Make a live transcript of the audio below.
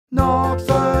Not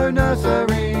so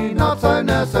nursery, not so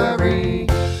nursery.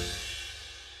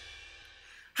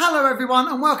 Hello everyone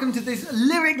and welcome to this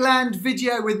LyricLand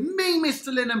video with me, Mr.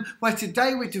 Linham, where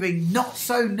today we're doing not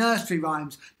so nursery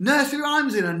rhymes. Nursery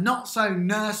rhymes in a not so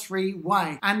nursery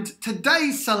way. And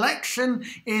today's selection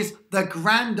is The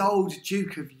Grand Old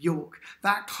Duke of York.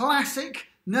 That classic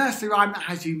nursery rhyme that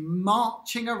has you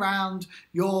marching around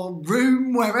your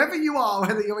room, wherever you are,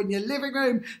 whether you're in your living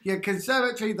room, your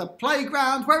conservatory, the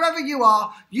playground, wherever you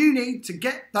are, you need to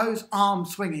get those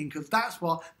arms swinging because that's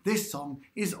what this song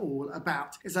is all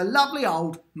about. It's a lovely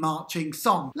old marching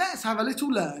song. Let's have a little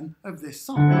learn of this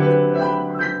song.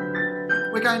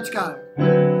 We're going to go,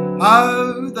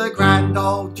 oh, the grand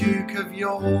old Duke of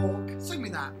York. Sing me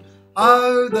that.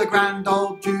 Oh, the grand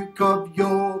old Duke of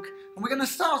York. And we're going to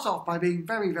start off by being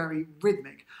very, very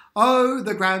rhythmic. Oh,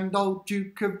 the grand old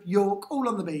Duke of York. All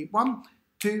on the beat. 1,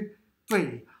 2,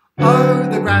 3. Oh,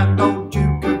 the grand old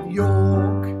Duke of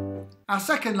York. Our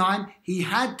second line, he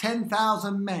had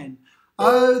 10,000 men.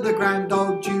 Oh, the grand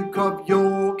old Duke of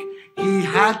York. He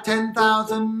had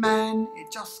 10,000 men.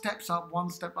 It just steps up one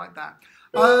step like that.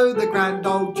 Oh, the grand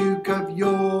old Duke of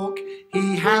York.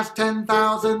 He has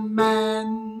 10,000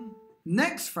 men.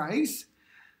 Next phrase.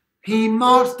 He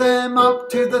marched them up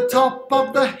to the top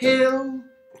of the hill.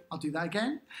 I'll do that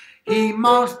again. He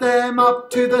marched them up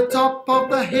to the top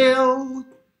of the hill.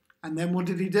 And then what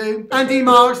did he do? And he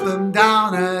marched them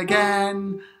down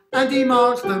again. And he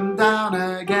marched them down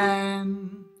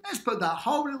again. Let's put that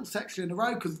whole little section in a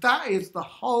row because that is the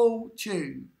whole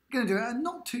tune. We're going to do it and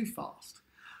not too fast.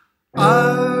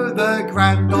 Oh, the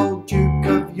grand old Duke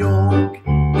of York.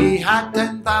 He had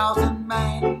 10,000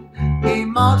 men. He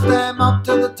marched them up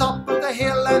to the top of the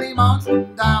hill and he marched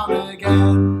them down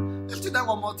again. Let's do that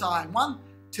one more time. 1,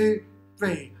 2,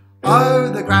 3. Oh,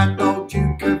 the grand old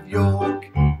Duke of York.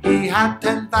 He had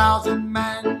 10,000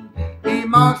 men. He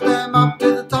marched them up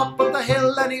to the top of the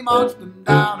hill and he marched them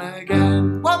down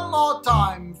again. One more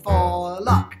time for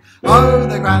luck. Oh,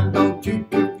 the grand old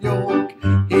Duke of York.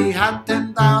 He had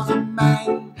 10,000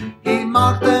 men. He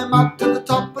marched them up to the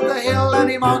top of the hill and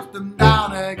he marched them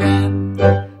down again.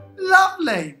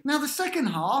 Lovely. Now the second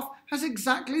half has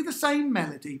exactly the same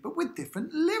melody but with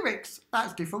different lyrics.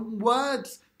 That's different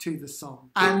words to the song.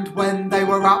 And when they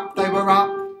were up, they were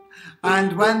up.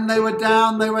 And when they were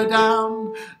down, they were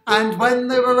down. And when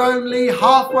they were only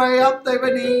halfway up, they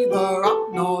were neither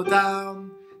up nor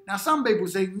down. Now some people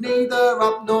sing neither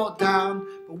up nor down,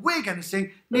 but we're going to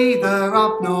sing neither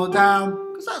up nor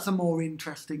down because that's a more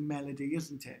interesting melody,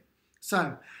 isn't it?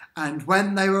 So, and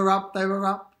when they were up, they were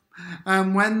up.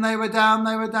 And when they were down,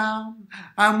 they were down.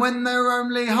 And when they were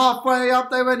only halfway up,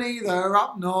 they were neither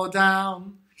up nor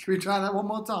down. Should we try that one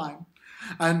more time?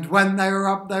 And when they were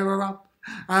up, they were up.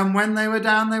 And when they were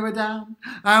down, they were down.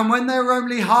 And when they were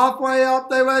only halfway up,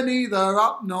 they were neither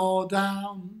up nor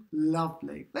down.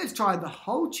 Lovely. Let's try the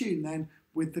whole tune then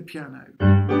with the piano.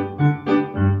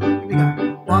 Here we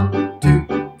go. 1,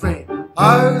 2, 3.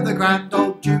 Oh, the grand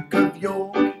old Duke of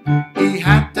York. He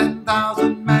had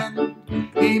 10,000 men.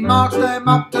 He marched them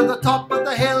up to the top of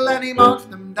the hill and he marched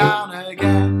them down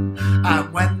again.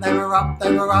 And when they were up,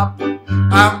 they were up.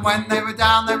 And when they were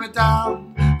down, they were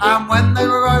down. And when they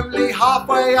were only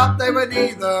halfway up, they were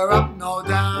neither up nor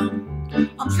down.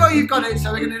 I'm sure you've got it,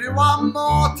 so we're going to do one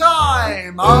more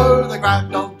time. Oh, the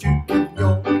grand old Duke of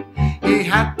York. He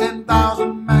had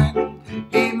 10,000 men.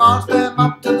 He marched them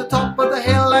up to the top of the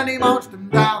hill and he marched them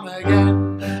down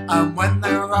again. And when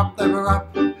they were up, they were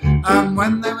up. And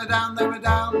when they were down, they were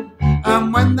down.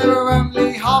 And when they were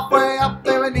only halfway up,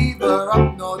 they were neither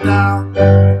up nor down.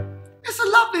 It's a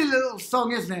lovely little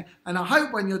song, isn't it? And I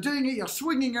hope when you're doing it, you're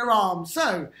swinging your arms.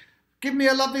 So, give me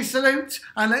a lovely salute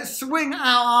and let's swing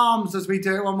our arms as we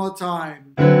do it one more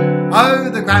time. Oh,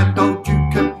 the grand old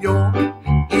Duke of York.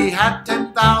 He had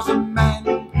 10,000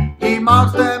 men. He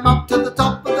marched them up to the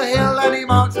top of the hill and he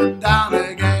marched them down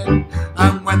again.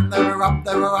 And when they were up,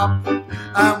 they were up.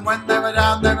 And when they were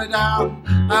down, they were down.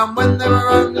 And when they were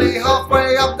only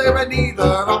halfway up, they were neither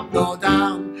up nor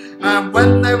down. And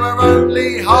when they were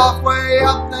only halfway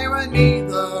up, they were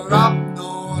neither up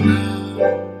nor down.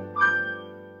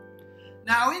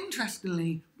 Now,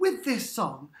 interestingly, with this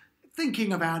song,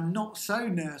 thinking of our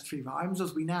not-so-nursery rhymes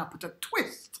as we now put a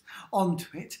twist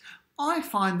onto it, I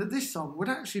find that this song would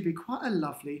actually be quite a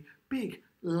lovely, big,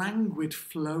 languid,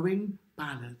 flowing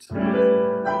ballad.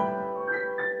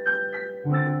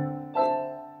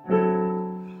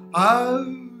 Oh,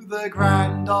 the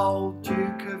grand old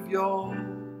Duke of York.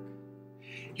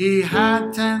 He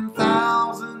had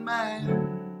 10,000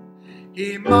 men.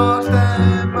 He marched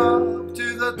them up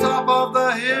to the top of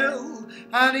the hill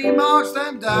and he marched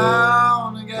them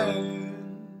down again.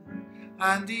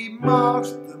 and he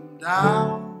marched them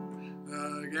down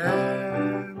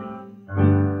again.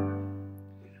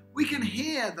 We can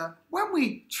hear that when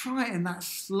we try it in that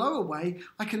slower way,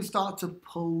 I can start to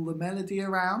pull the melody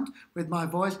around with my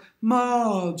voice.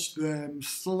 March them,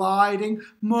 sliding,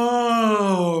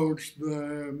 marched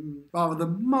them, rather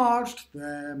than marched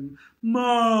them,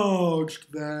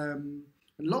 marched them.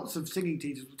 And lots of singing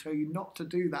teachers will tell you not to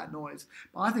do that noise,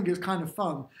 but I think it's kind of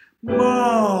fun.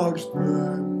 March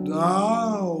them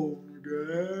down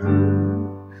again.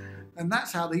 And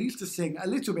that's how they used to sing a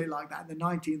little bit like that in the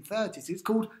 1930s. It's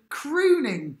called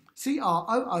crooning,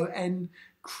 C-R-O-O-N,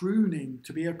 crooning,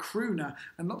 to be a crooner.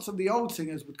 And lots of the old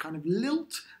singers would kind of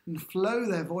lilt and flow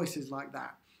their voices like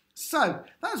that. So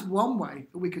that's one way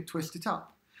that we could twist it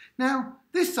up. Now,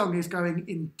 this song is going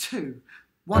in 2.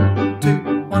 1, 2,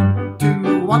 1,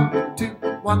 2, 1, 2,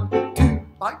 1, 2,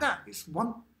 like that. It's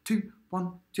 1, 2,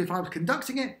 1, 2. If I was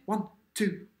conducting it, 1,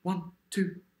 2, 1,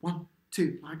 2, 1,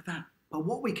 2, like that. But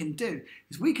what we can do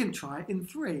is we can try it in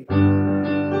 3.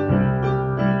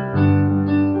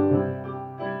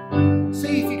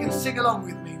 See if you can sing along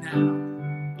with me now.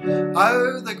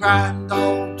 Oh, the grand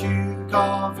old Duke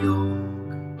of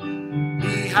York,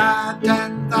 he had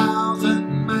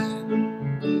 10,000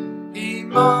 men. He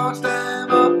marched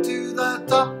them up to the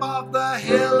top of the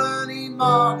hill and he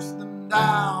marched them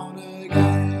down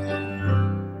again.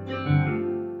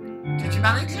 Did you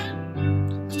manage it?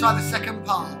 Let's try the second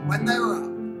part. When they were up,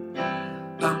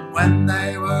 and when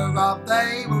they were up,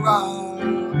 they were up,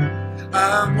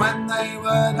 and when they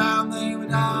were down, they were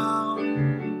down,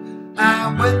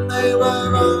 and when they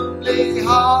were only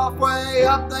halfway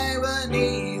up, they were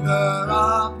neither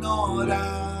up nor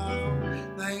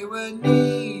down. They were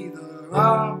neither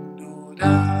up nor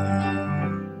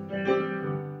down.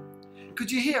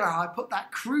 Could you hear how I put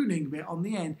that crooning bit on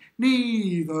the end?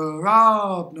 Neither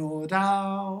up nor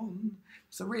down.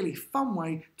 It's a really fun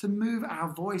way to move our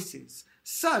voices.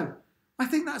 So, I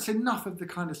think that's enough of the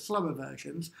kind of slower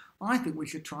versions. I think we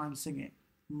should try and sing it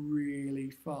really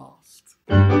fast.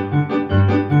 1,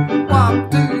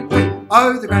 2, 3.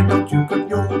 Oh, the grand old Duke of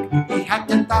York, he had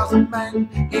 10,000 men.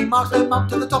 He marched them up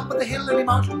to the top of the hill and he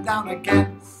marched them down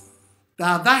again.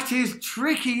 Now that is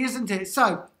tricky, isn't it?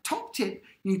 So, top tip,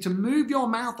 you need to move your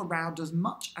mouth around as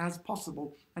much as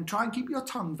possible and try and keep your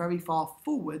tongue very far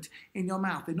forward in your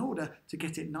mouth in order to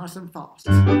get it nice and fast.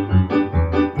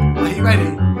 Are you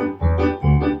ready?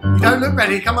 You don't look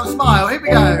ready. Come on, smile. Here we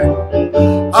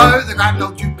go. Oh, the grand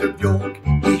old Duke of York,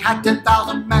 he had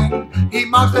 10,000 men. He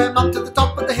marched them up to the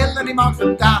top of the hill and he marched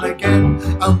them down again.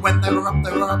 And when they were up,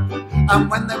 they were up. And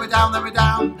when they were down, they were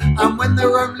down. And when they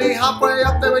were only halfway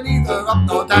up, they were neither up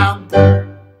nor down.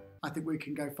 I think we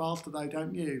can go faster though,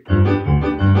 don't you?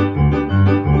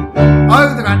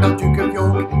 Oh, the grand old Duke of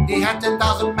York, he had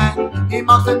 10,000 men. He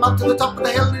marched them up to the top of the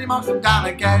hill and he marched them down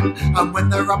again. And when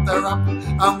they were up, they were up.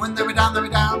 And when they were down, they were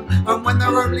down. And when they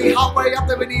were only halfway up,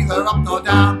 they were neither up nor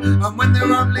down. And when they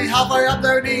were only halfway up,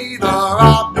 they were neither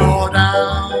up nor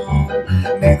down.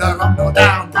 Neither up nor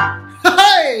down.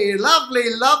 Hey, lovely,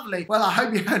 lovely. Well, I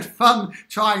hope you had fun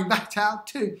trying that out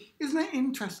too. Isn't it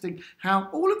interesting how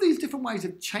all of these different ways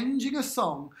of changing a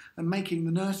song and making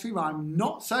the nursery rhyme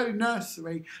not so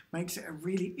nursery makes it a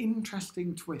really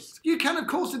interesting twist. You can, of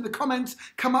course, in the comments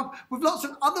come up with lots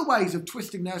of other ways of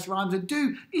twisting nursery rhymes, and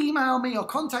do email me or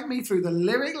contact me through the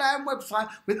LyricLand website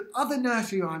with other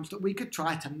nursery rhymes that we could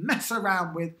try to mess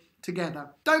around with together.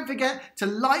 Don't forget to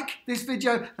like this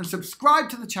video and subscribe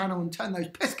to the channel and turn those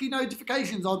pesky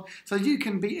notifications on so you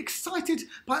can be excited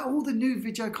by all the new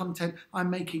video content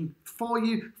I'm making for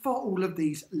you for all of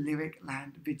these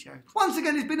LyricLand videos. Once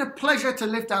again, it's been a pleasure to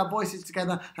lift our voices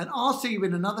together, and I'll see you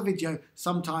in another video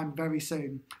sometime very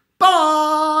soon.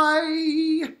 Bye!